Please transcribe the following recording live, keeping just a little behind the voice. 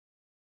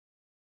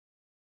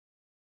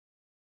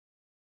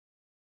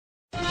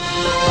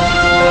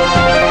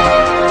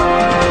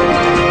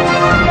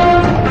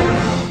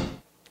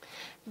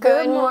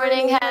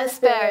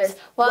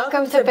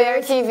Welcome to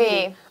Bear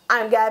TV.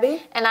 I'm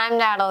Gabby. And I'm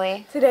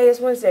Natalie. Today is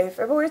Wednesday,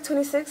 February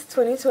 26,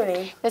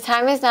 2020. The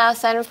time is now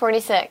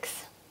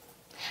 7:46.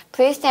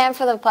 Please stand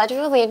for the Pledge of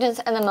Allegiance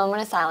and the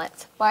moment of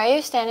silence. While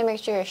you're standing,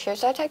 make sure your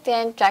shirts are tucked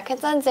in,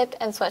 jackets unzipped,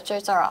 and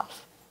sweatshirts are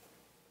off.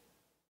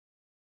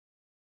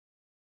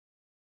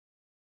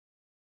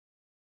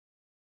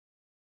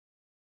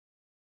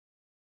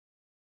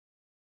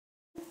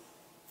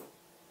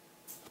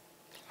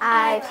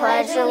 I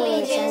pledge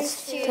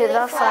allegiance to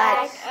the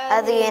flag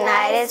of the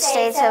United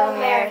States of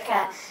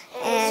America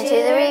and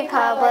to the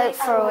republic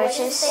for which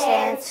it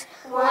stands,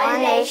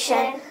 one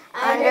nation,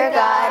 under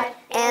God,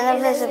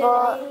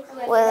 indivisible,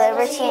 with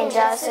liberty and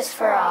justice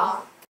for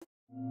all.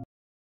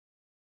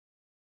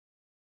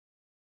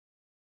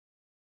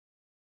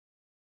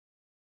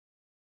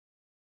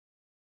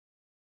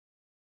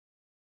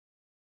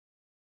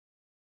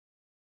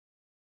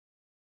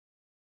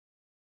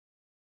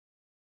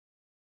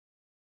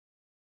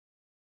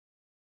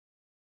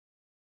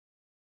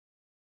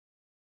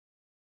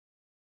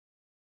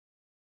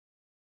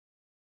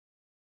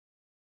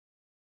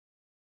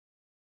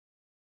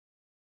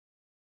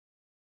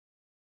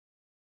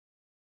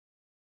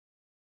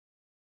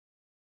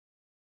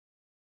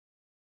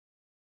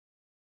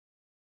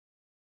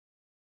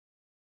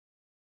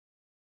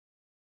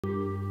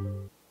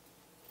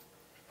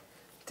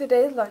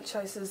 Today's lunch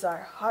choices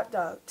are hot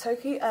dog,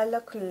 turkey a la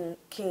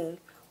king,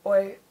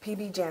 or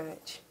PB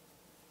Jamage.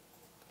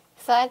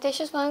 Side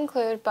dishes will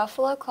include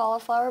buffalo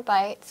cauliflower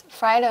bites,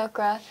 fried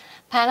okra,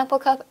 pineapple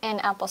cup, and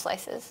apple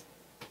slices.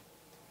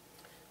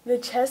 The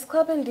chess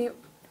club and deep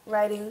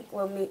writing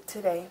will meet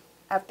today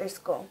after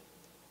school.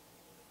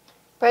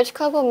 Bridge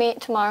Club will meet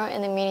tomorrow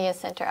in the Media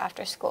Center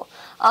after school.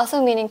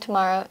 Also meeting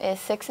tomorrow is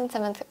 6th and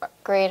 7th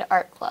grade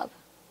art club.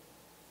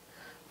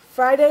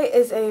 Friday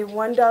is a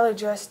 $1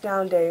 dress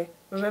down day.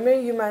 Remember,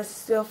 you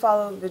must still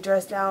follow the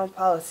dress down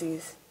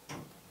policies.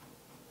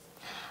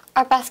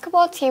 Our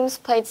basketball teams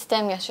played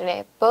STEM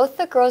yesterday. Both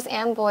the girls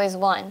and boys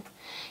won.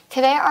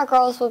 Today our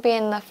girls will be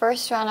in the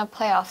first round of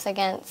playoffs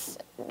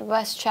against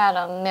West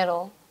Chatham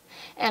Middle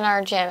in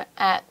our gym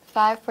at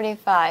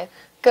 5:45.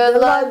 Good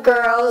luck,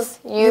 girls.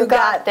 You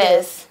got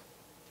this.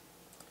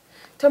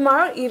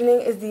 Tomorrow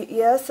evening is the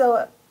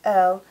ESOL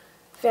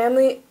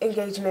Family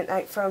Engagement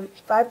Night from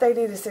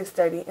 5:30 to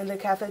 6:30 in the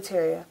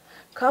cafeteria.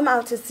 Come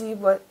out to see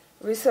what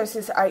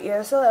resources our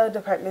ESOL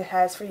department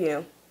has for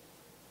you.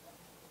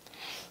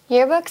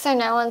 Yearbooks are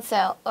now on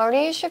sale.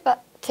 Order yours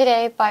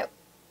today by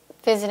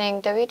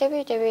visiting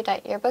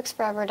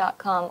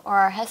www.yearbooksforever.com or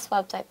our HES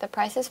website. The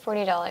price is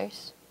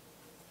 $40.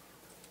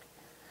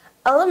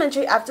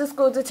 Elementary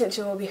after-school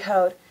detention will be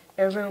held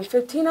in room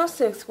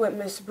 1506 with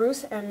Miss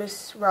Bruce and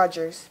Miss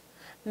Rogers.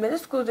 Middle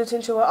school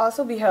detention will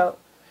also be held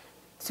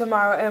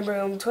tomorrow in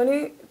room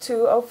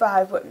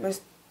 2205 with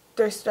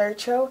Mr.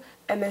 Sturcho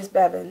and Miss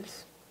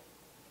Bevins.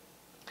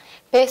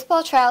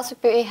 Baseball tryouts will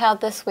be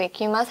held this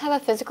week. You must have a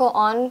physical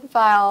on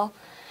file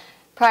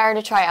prior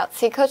to tryouts.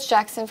 See Coach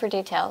Jackson for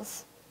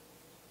details.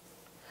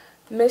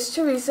 Miss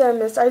Teresa and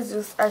Miss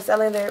Arzus are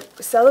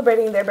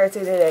celebrating their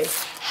birthday today.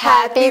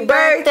 Happy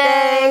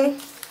birthday!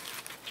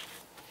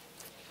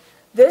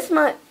 This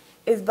month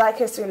is Black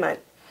History Month.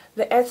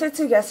 The answer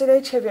to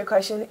yesterday's trivia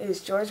question is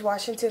George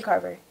Washington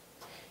Carver.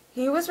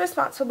 He was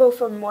responsible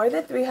for more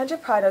than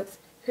 300 products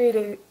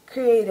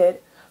created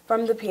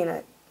from the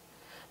peanut,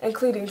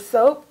 including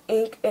soap,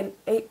 ink, and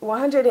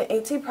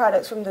 118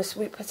 products from the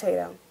sweet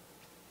potato.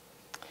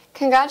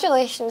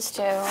 Congratulations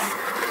to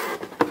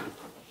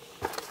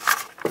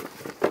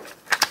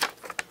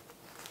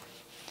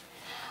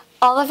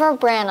Oliver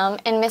Branham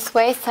in Miss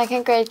Way's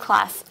 2nd grade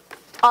class.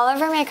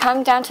 Oliver may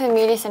come down to the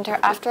Media Center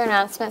after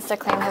announcements to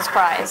claim his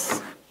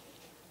prize.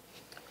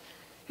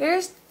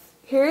 Here's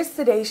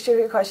today's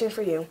trivia question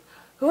for you.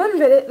 Who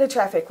invented the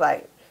traffic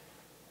light?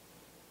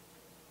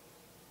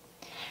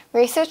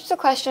 Research the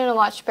question and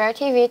watch Bear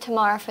TV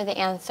tomorrow for the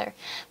answer.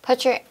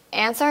 Put your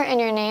answer and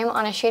your name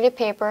on a sheet of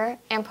paper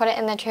and put it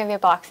in the trivia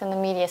box in the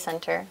Media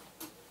Center.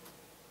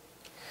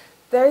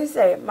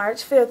 Thursday,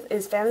 March 5th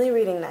is Family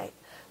Reading Night.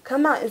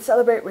 Come out and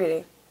celebrate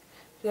reading.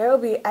 There will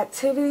be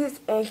activities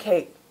and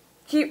cake.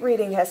 Keep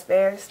reading, HES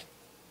Bears.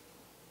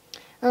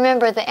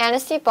 Remember, the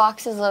Amnesty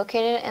box is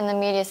located in the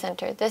Media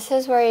Center. This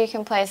is where you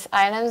can place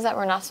items that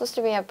were not supposed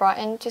to be brought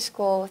into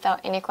school without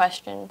any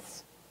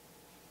questions.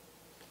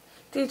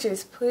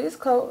 Teachers, please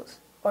close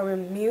or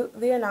mute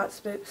the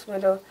announcements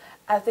window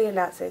at the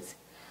announcements.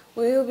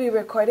 We will be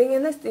recording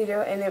in the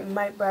studio and it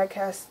might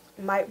broadcast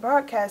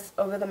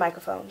over the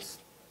microphones.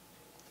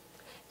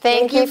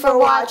 Thank you for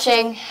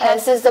watching.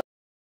 HES is the